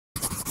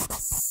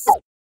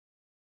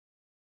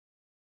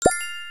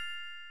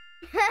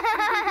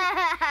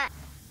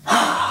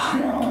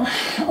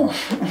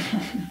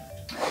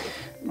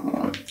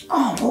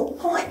Oh, well,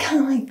 why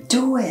can't I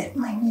do it?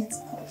 Maybe it's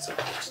not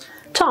supposed to.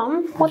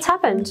 Tom, what's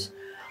happened?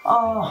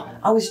 Oh,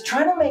 I was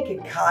trying to make a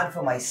card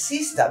for my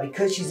sister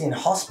because she's in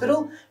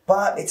hospital,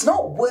 but it's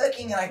not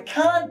working and I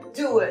can't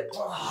do it.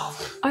 Oh.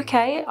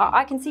 Okay,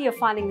 I can see you're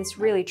finding this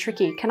really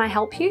tricky. Can I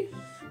help you?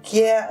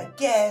 Yeah, I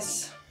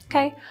guess.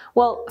 Okay,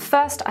 well,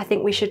 first I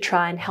think we should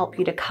try and help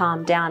you to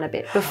calm down a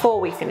bit before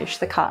we finish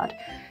the card.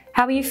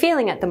 How are you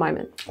feeling at the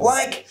moment?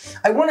 Like,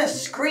 I want to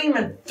scream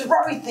and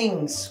throw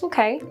things.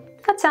 Okay,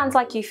 that sounds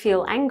like you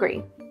feel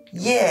angry.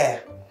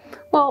 Yeah.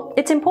 Well,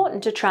 it's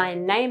important to try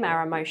and name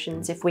our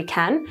emotions if we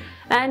can,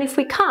 and if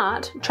we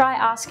can't, try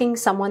asking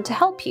someone to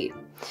help you.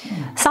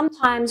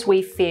 Sometimes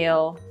we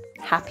feel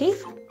happy,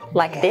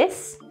 like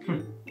this.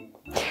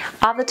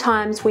 Other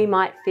times we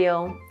might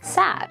feel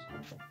sad,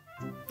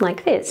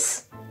 like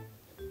this.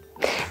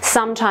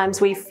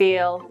 Sometimes we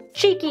feel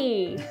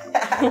cheeky,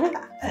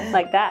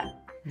 like that.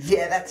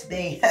 Yeah, that's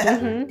me.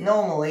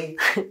 Normally.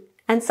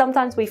 And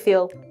sometimes we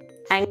feel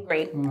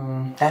angry.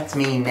 That's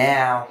me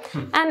now.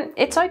 And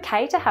it's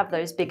okay to have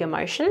those big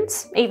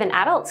emotions. Even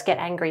adults get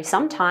angry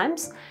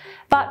sometimes.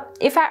 But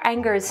if our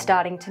anger is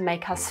starting to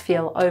make us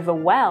feel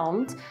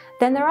overwhelmed,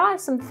 then there are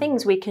some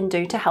things we can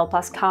do to help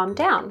us calm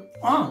down.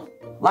 Oh,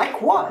 like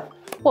what?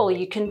 Well,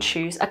 you can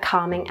choose a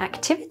calming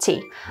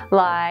activity.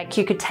 Like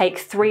you could take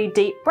 3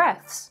 deep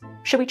breaths.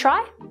 Should we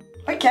try?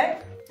 Okay.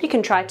 You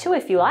can try 2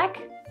 if you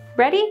like.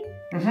 Ready?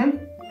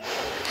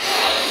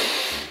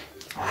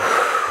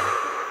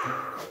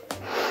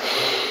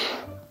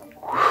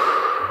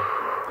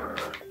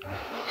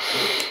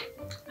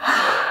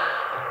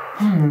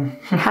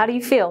 How do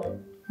you feel?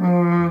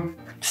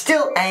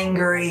 Still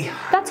angry.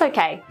 That's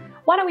okay.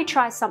 Why don't we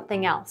try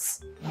something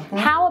else?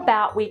 How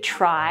about we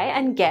try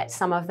and get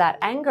some of that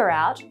anger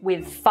out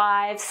with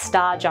 5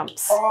 star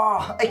jumps?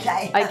 Oh,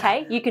 okay.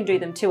 Okay, you can do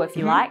them too if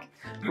you like.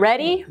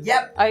 Ready?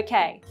 Yep.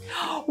 Okay.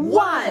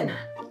 1,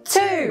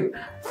 2,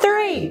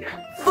 3,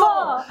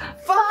 4,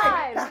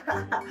 5.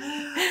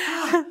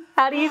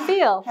 How do you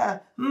feel?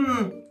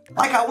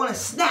 Like I want a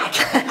snack.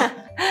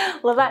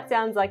 Well, that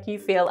sounds like you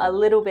feel a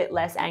little bit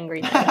less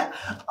angry now.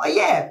 Oh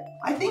yeah,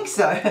 I think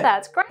so.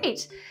 That's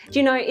great. Do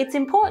you know, it's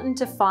important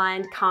to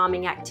find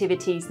calming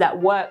activities that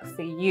work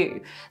for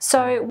you.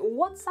 So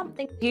what's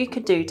something you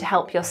could do to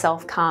help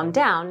yourself calm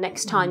down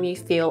next time you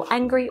feel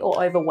angry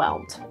or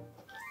overwhelmed?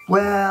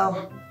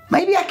 Well,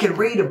 maybe I could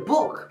read a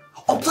book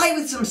or play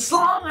with some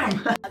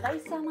slime. They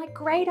sound like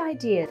great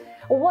ideas.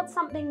 Or what's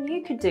something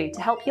you could do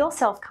to help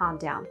yourself calm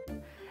down?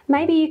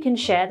 Maybe you can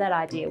share that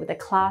idea with a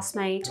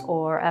classmate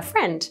or a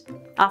friend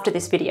after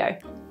this video.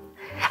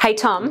 Hey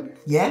Tom.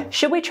 Yeah?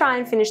 Should we try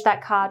and finish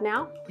that card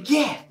now?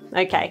 Yeah.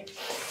 Okay.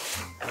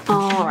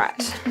 All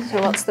right.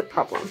 So what's the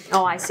problem?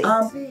 Oh, I see.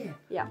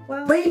 Yeah.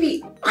 Well,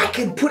 maybe I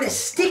can put a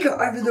sticker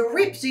over the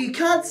rip so you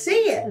can't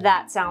see it.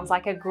 That sounds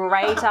like a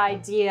great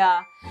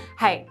idea.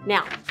 Hey,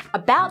 now,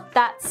 about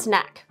that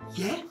snack.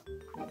 Yeah?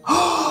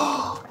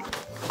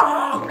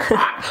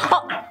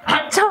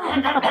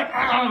 Tom!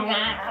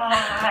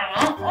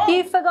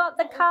 You forgot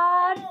the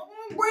card?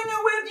 Bring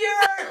it with you!